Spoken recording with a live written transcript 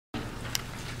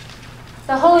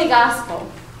The Holy Gospel,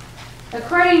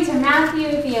 according to Matthew,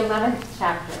 the 11th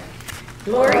chapter.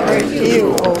 Glory to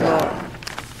you, O God.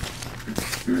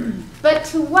 But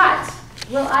to what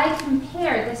will I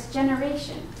compare this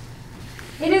generation?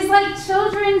 It is like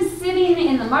children sitting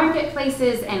in the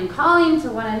marketplaces and calling to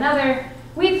one another,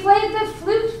 "We played the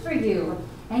flute for you,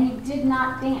 and you did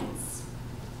not dance.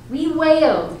 We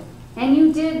wailed, and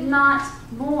you did not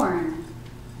mourn.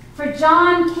 For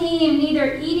John came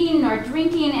neither eating nor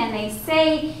drinking, and they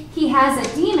say he has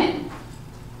a demon.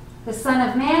 The Son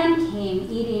of Man came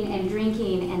eating and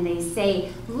drinking, and they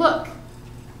say, look,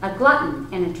 a glutton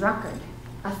and a drunkard,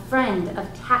 a friend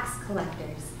of tax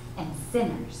collectors and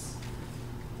sinners.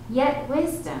 Yet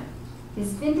wisdom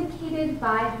is vindicated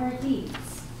by her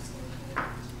deeds."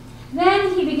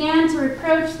 Then he began to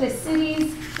reproach the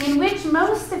cities in which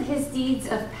most of his deeds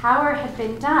of power had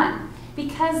been done,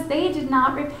 because they did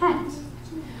not repent.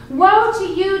 "Woe to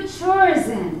you,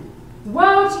 Chorazin!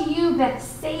 Woe to you,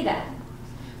 Bethsaida!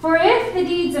 For if the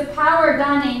deeds of power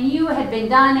done in you had been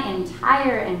done in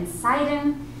Tyre and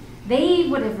Sidon, they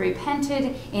would have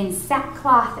repented in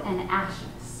sackcloth and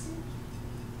ashes.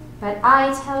 But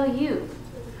I tell you,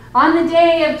 on the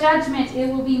day of judgment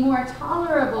it will be more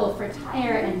tolerable for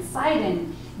Tyre and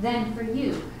Sidon than for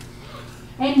you.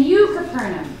 And you,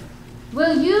 Capernaum,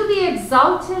 will you be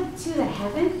exalted to the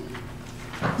heaven?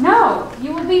 No,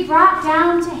 you will be brought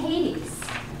down to Hades.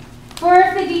 For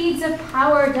if the deeds of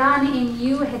power done in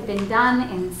you had been done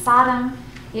in Sodom,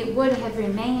 it would have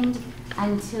remained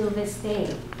until this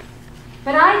day.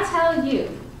 But I tell you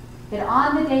that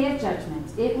on the day of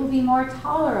judgment it will be more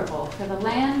tolerable for the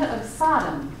land of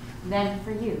Sodom than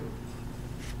for you."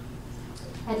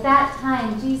 At that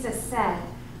time Jesus said,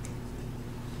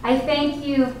 "I thank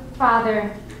you,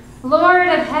 Father, Lord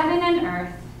of heaven and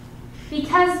earth,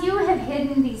 because you have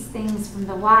hidden these things from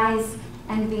the wise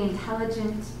and the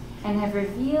intelligent and have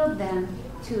revealed them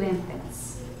to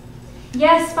infants.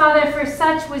 Yes, Father, for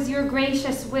such was your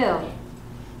gracious will.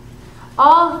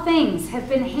 All things have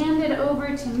been handed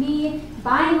over to me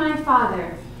by my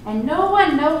Father, and no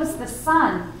one knows the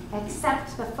Son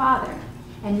except the Father,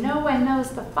 and no one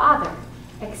knows the Father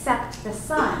except the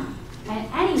Son, and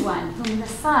anyone whom the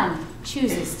Son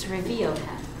chooses to reveal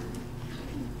him.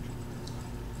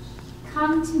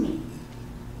 Come to me,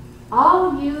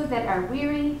 all you that are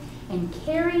weary and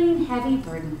carrying heavy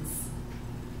burdens,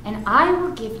 and I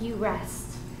will give you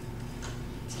rest.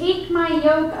 Take my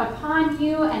yoke upon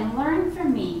you and learn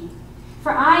from me,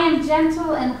 for I am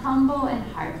gentle and humble in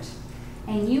heart,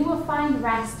 and you will find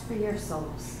rest for your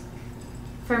souls.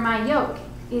 For my yoke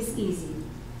is easy,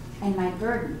 and my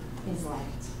burden is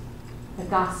light." The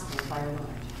Gospel of our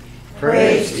Lord.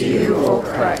 Praise to you, O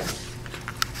Christ.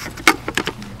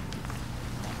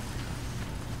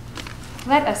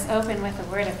 Let us open with a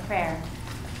word of prayer.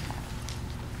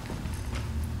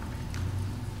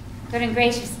 Good and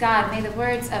gracious God, may the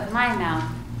words of my mouth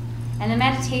and the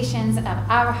meditations of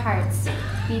our hearts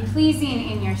be pleasing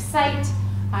in your sight,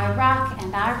 our rock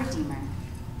and our Redeemer.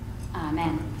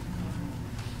 Amen.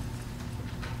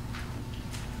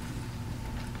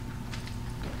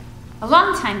 A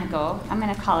long time ago, I'm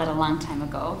going to call it a long time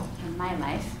ago in my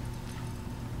life,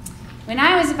 when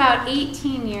I was about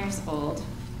 18 years old,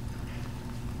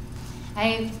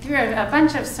 through a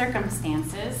bunch of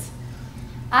circumstances,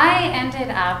 I ended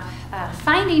up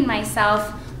finding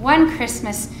myself one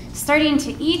Christmas starting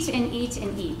to eat and eat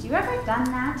and eat. You ever done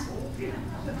that?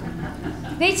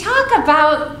 They talk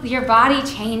about your body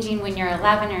changing when you're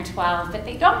 11 or 12, but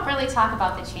they don't really talk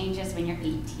about the changes when you're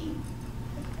 18.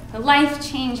 The life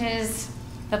changes,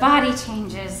 the body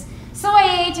changes. So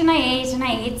I ate and I ate and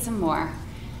I ate some more.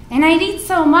 And I'd eat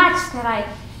so much that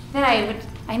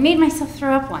I made myself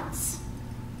throw up once.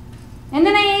 And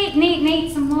then I ate and ate and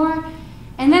ate some more.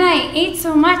 And then I ate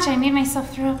so much I made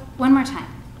myself throw up one more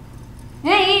time.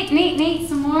 And I ate and ate and ate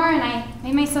some more, and I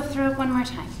made myself throw up one more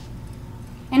time.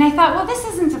 And I thought, well, this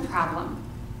isn't a problem.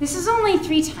 This is only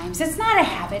 3 times. It's not a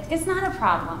habit. It's not a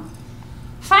problem.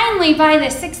 Finally, by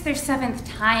the 6th or 7th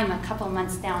time, a couple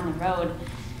months down the road,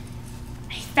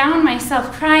 I found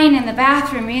myself crying in the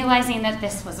bathroom, realizing that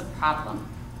this was a problem.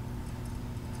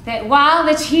 That while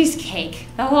the cheesecake,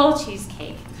 the whole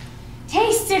cheesecake,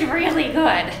 tasted really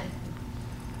good,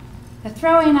 the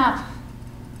throwing up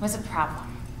was a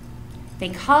problem. They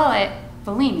call it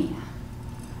bulimia.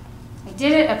 I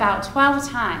did it about 12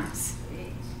 times.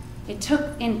 It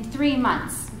took, in 3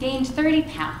 months, gained 30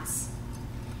 pounds.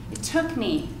 It took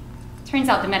me, turns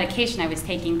out the medication I was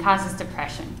taking causes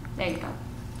depression. There you go.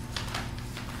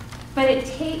 But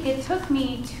it took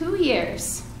me 2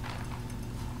 years.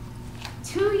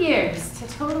 2 years to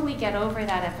totally get over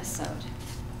that episode,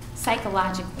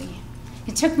 psychologically.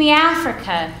 It took me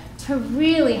Africa to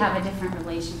really have a different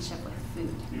relationship with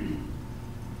food.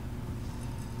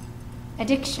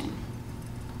 Addiction.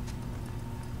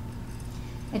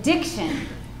 Addiction.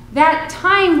 That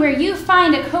time where you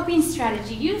find a coping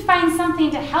strategy, you find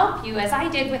something to help you, as I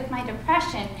did with my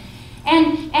depression.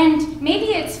 And maybe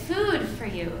it's food for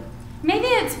you. Maybe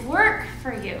it's work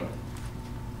for you.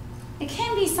 It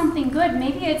can be something good.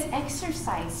 Maybe it's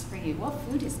exercise for you. Well,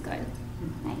 food is good,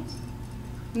 right?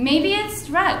 Maybe it's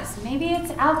drugs. Maybe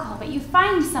it's alcohol. But you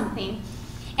find something,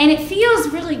 and it feels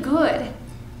really good.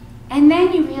 And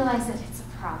then you realize that it's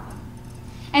a problem.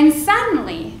 And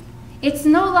suddenly, it's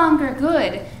no longer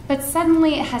good, but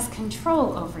suddenly it has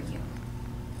control over you.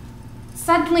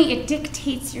 Suddenly it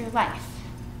dictates your life.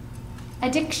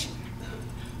 Addiction.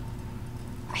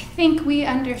 I think we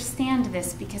understand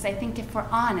this because I think if we're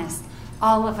honest,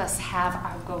 all of us have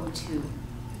our go-to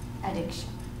addiction.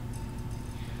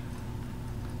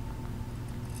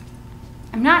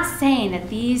 I'm not saying that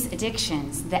these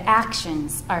addictions, the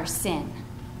actions, are sin.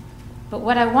 But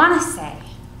what I want to say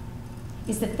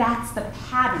is that that's the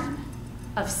pattern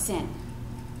of sin.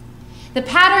 The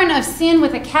pattern of sin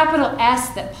with a capital S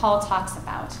that Paul talks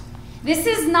about. This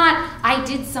is not, I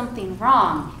did something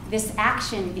wrong. This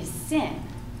action is sin.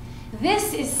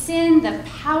 This is sin, the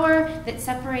power that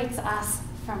separates us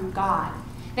from God,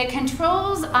 that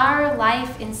controls our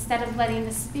life instead of letting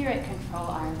the Spirit control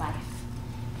our life.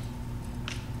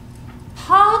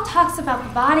 Paul talks about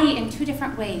the body in two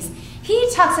different ways. He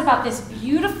talks about this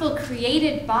beautiful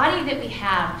created body that we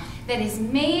have that is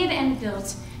made and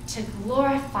built to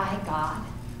glorify God,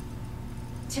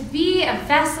 to be a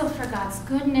vessel for God's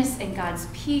goodness and God's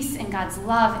peace and God's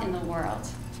love in the world.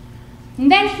 And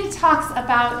then he talks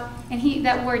about, and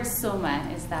that word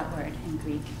soma is that word in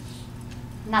Greek.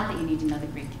 Not that you need to know the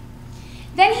Greek.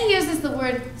 Then he uses the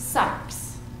word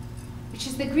sarx, which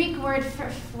is the Greek word for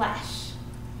flesh.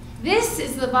 This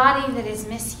is the body that is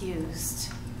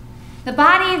misused. The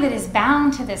body that is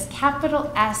bound to this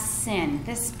capital S sin,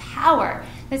 this power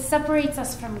that separates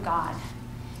us from God.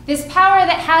 This power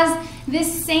that has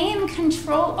this same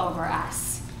control over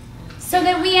us. So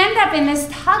that we end up in this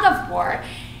tug of war.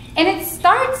 And it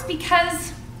starts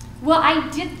because, well, I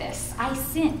did this. I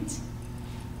sinned.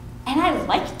 And I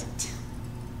liked it.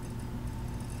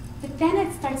 But then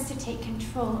it starts to take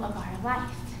control of our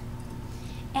life.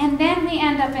 And then we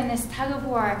end up in this tug of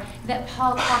war that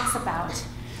Paul talks about,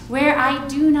 where I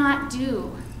do not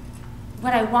do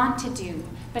what I want to do,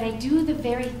 but I do the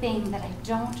very thing that I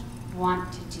don't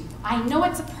want to do. I know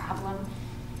it's a problem.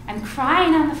 I'm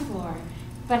crying on the floor,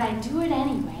 but I do it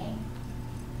anyway.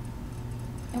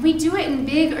 And we do it in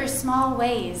big or small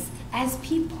ways as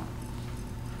people.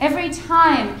 Every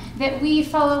time that we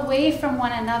fall away from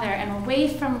one another and away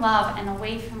from love and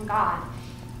away from God,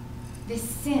 this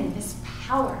sin, this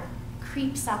power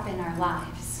creeps up in our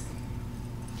lives.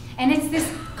 And it's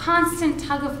this constant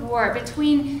tug of war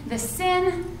between the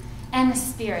sin and the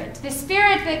Spirit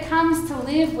that comes to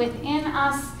live within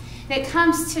us, that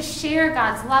comes to share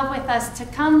God's love with us,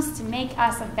 comes to make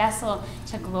us a vessel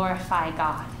to glorify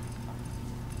God.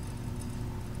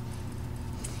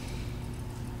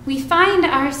 We find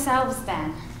ourselves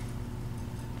then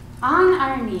on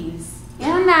our knees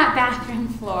in that bathroom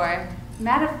floor,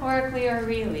 metaphorically or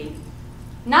really,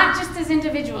 not just as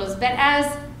individuals, but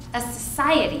as a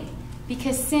society,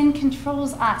 because sin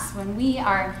controls us when we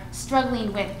are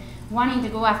struggling with wanting to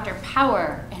go after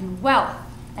power and wealth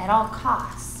at all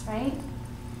costs, right?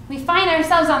 We find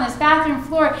ourselves on this bathroom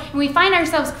floor, and we find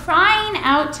ourselves crying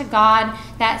out to God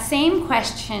that same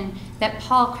question that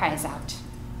Paul cries out.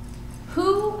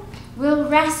 Who will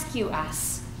rescue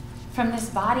us from this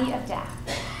body of death?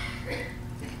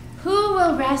 Who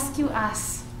will rescue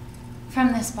us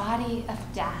from this body of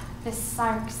death, this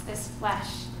sarx, this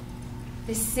flesh,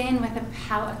 this sin with a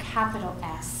capital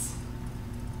S?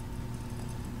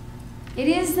 It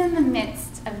is in the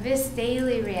midst of this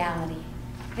daily reality,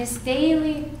 this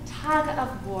daily tug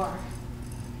of war,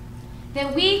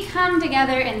 that we come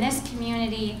together in this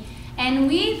community and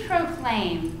we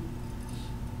proclaim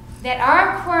that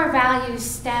our core values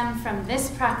stem from this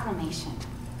proclamation.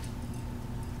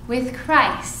 With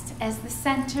Christ as the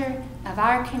center of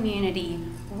our community,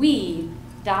 we ...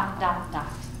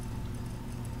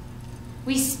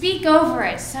 We speak over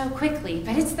it so quickly,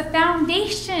 but it's the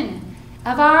foundation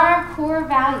of our core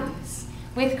values.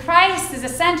 With Christ as the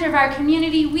center of our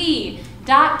community, we ...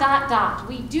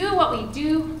 We do what we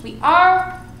do. We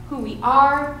are who we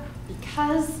are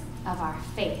because of our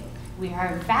faith.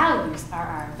 Our values are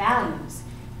our values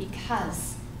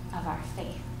because of our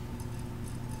faith.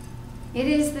 It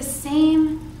is the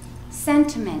same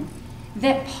sentiment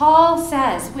that Paul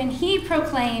says when he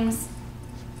proclaims,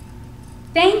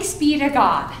 "Thanks be to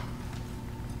God,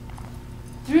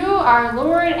 through our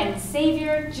Lord and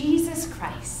Savior, Jesus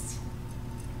Christ."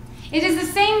 It is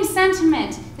the same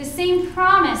sentiment, the same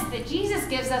promise that Jesus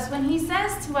gives us when he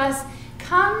says to us,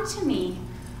 "Come to me,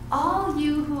 all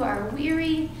you who are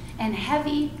weary and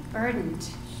heavy burdened,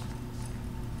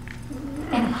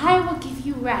 and I will give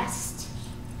you rest.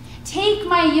 Take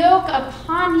my yoke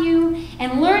upon you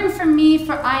and learn from me,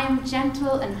 for I am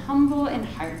gentle and humble in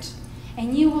heart,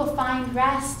 and you will find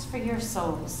rest for your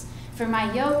souls. For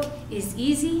my yoke is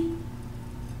easy,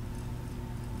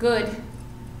 good,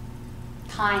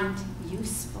 kind,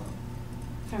 useful.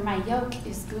 For my yoke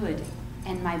is good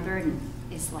and my burden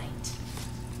is light."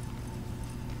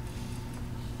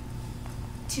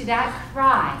 To that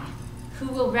cry, "Who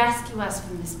will rescue us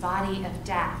from this body of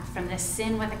death, from this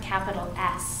sin with a capital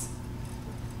S?"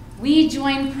 we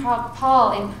join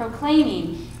Paul in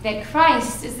proclaiming that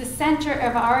Christ is the center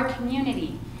of our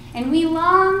community, and we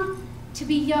long to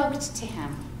be yoked to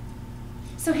him.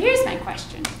 So here's my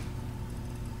question.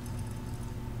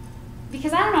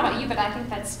 Because I don't know about you, but I think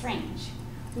that's strange.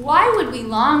 Why would we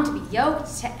long to be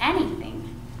yoked to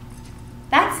anything?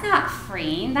 That's not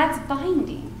freeing, that's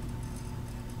binding.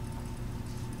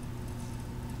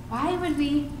 Why would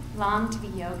we long to be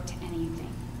yoked to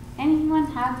anything? Anyone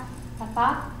have a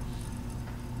thought?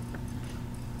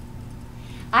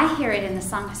 I hear it in the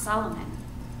Song of Solomon.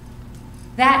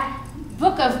 That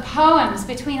book of poems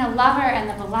between a lover and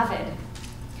the beloved.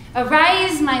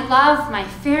 "Arise, my love, my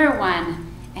fair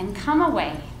one, and come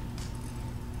away."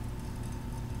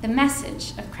 The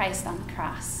message of Christ on the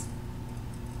cross.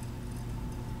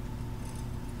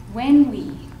 When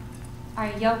we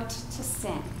are yoked to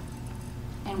sin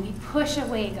and we push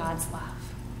away God's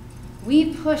love,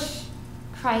 we push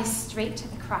Christ straight to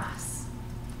the cross.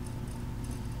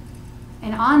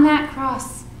 And on that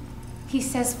cross, he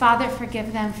says, "Father,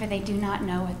 forgive them, for they do not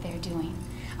know what they're doing."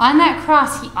 On that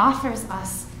cross, he offers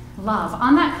us love.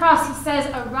 On that cross, he says,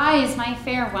 "Arise, my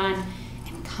fair one,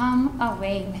 and come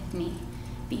away with me.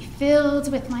 Be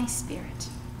filled with my spirit."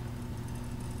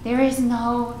 There is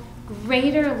no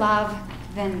greater love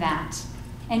than that.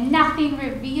 And nothing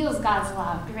reveals God's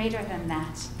love greater than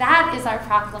that. That is our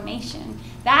proclamation.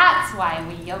 That's why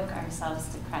we yoke ourselves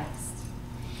to Christ.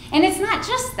 And it's not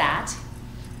just that,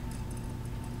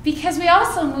 because we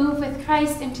also move with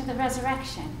Christ into the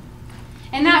resurrection.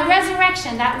 And that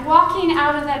resurrection, that walking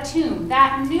out of that tomb,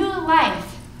 that new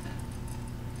life,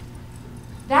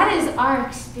 that is our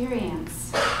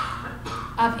experience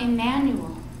of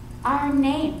Immanuel, our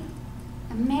name,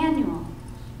 Immanuel,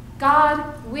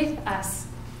 God with us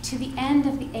to the end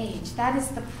of the age. That is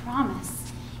the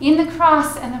promise. In the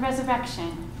cross and the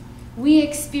resurrection, we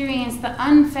experience the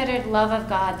unfettered love of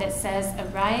God that says,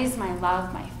 "Arise, my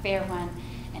love, my fair one,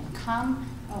 and come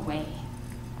away."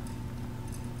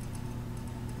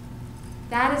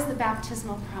 That is the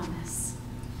baptismal promise.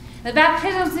 The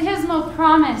baptismal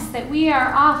promise that we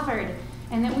are offered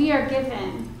and that we are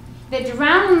given, that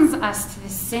drowns us to the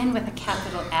sin with a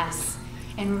capital S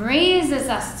and raises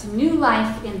us to new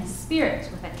life in the Spirit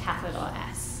with a capital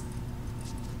S.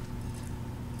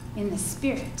 In the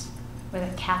Spirit with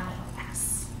a capital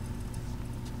S.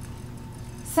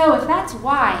 So if that's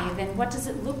why, then what does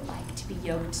it look like to be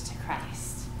yoked to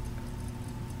Christ?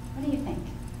 What do you think?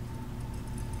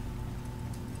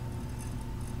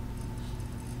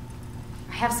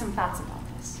 I have some thoughts about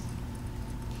this.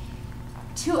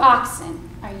 2 oxen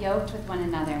are yoked with one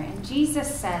another, and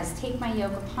Jesus says, "Take my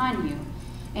yoke upon you,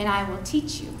 and I will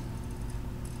teach you,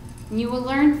 and you will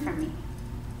learn from me."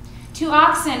 2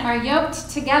 oxen are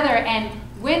yoked together, and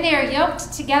when they are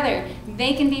yoked together,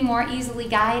 they can be more easily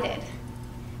guided.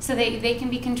 So they can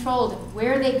be controlled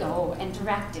where they go and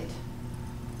directed.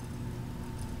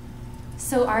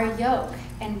 So our yoke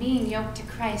and being yoked to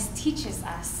Christ teaches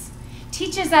us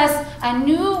a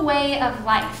new way of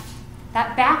life,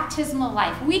 that baptismal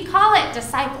life. We call it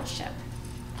discipleship.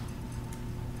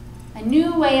 A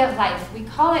new way of life. We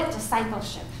call it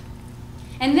discipleship.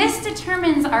 And this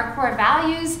determines our core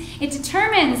values. It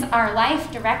determines our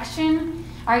life direction,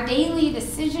 our daily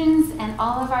decisions, and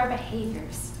all of our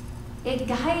behaviors. It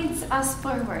guides us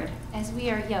forward as we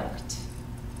are yoked.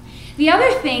 The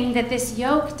other thing that this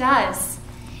yoke does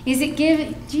is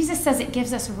Jesus says it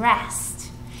gives us rest.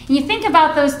 And you think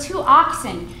about those 2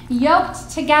 oxen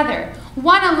yoked together.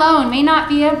 One alone may not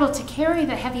be able to carry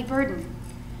the heavy burden,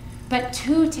 but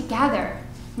 2 together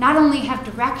not only have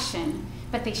direction,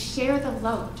 but they share the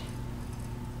load.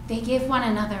 They give one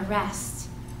another rest.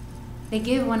 They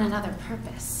give one another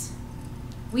purpose.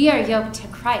 We are yoked to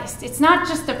Christ. It's not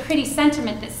just a pretty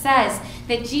sentiment that says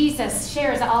that Jesus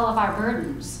shares all of our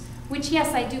burdens, which,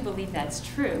 yes, I do believe that's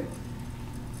true.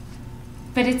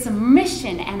 But it's a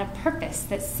mission and a purpose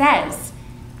that says,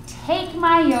 take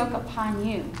my yoke upon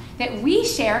you, that we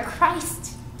share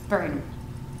Christ's burden.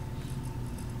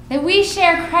 That we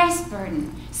share Christ's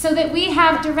burden so that we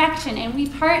have direction and we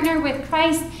partner with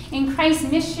Christ in Christ's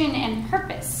mission and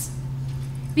purpose.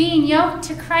 Being yoked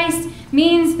to Christ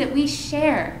means that we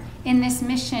share in this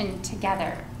mission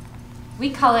together. We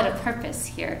call it a purpose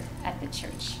here at the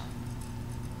church.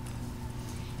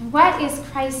 And what is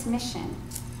Christ's mission?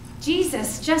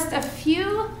 Jesus, just a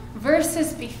few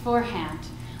verses beforehand,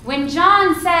 when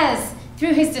John says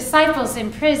through his disciples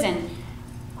in prison,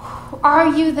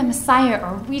 are you the Messiah, or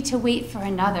are we to wait for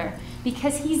another?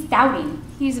 Because he's doubting.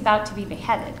 He's about to be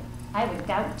beheaded. I would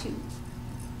doubt too.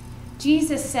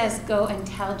 Jesus says, go and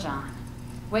tell John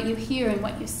what you hear and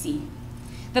what you see.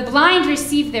 The blind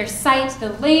receive their sight,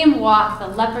 the lame walk, the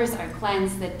lepers are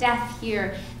cleansed, the deaf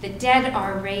hear, the dead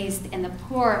are raised, and the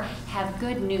poor have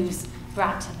good news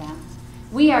brought to them.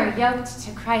 We are yoked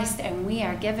to Christ, and we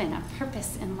are given a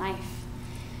purpose in life.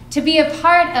 To be a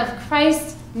part of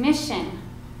Christ's mission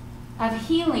of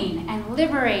healing and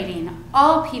liberating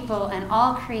all people and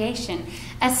all creation,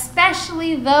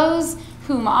 especially those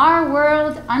whom our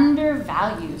world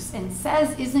undervalues and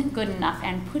says isn't good enough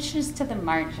and pushes to the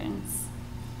margins.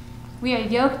 We are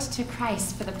yoked to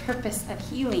Christ for the purpose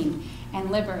of healing and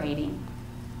liberating.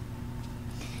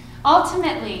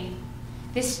 Ultimately,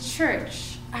 this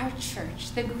church, our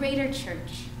church, the greater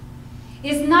church,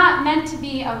 is not meant to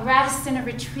be a rest and a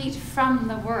retreat from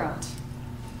the world.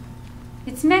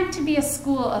 It's meant to be a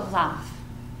school of love.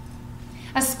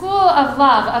 A school of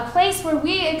love, a place where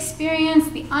we experience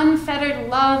the unfettered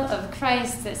love of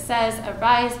Christ that says,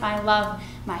 arise, my love,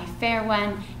 my fair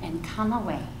one, and come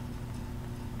away.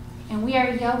 And we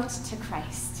are yoked to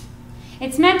Christ.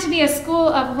 It's meant to be a school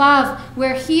of love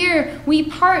where here we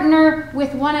partner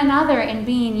with one another in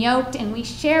being yoked, and we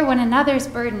share one another's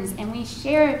burdens, and we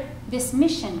share this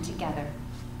mission together.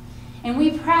 And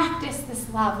we practice this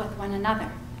love with one another.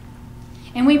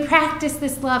 And we practice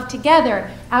this love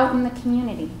together out in the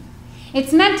community.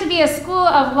 It's meant to be a school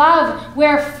of love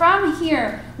where from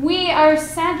here we are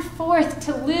sent forth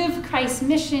to live Christ's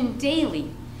mission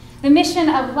daily. The mission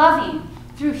of loving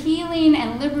through healing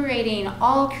and liberating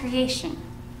all creation.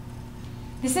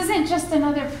 This isn't just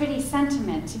another pretty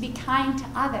sentiment to be kind to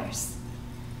others.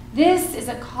 This is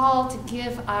a call to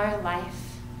give our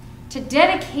life, to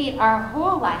dedicate our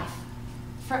whole life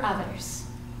for others.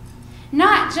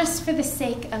 Not just for the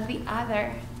sake of the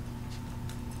other,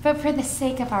 but for the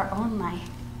sake of our own life.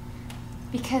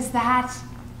 Because that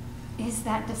is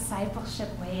that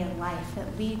discipleship way of life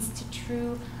that leads to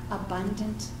true,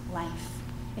 abundant life.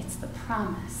 It's the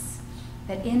promise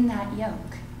that in that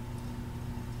yoke,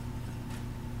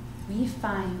 we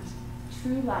find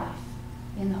true life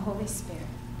in the Holy Spirit,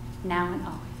 now and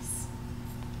always.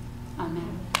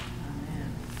 Amen.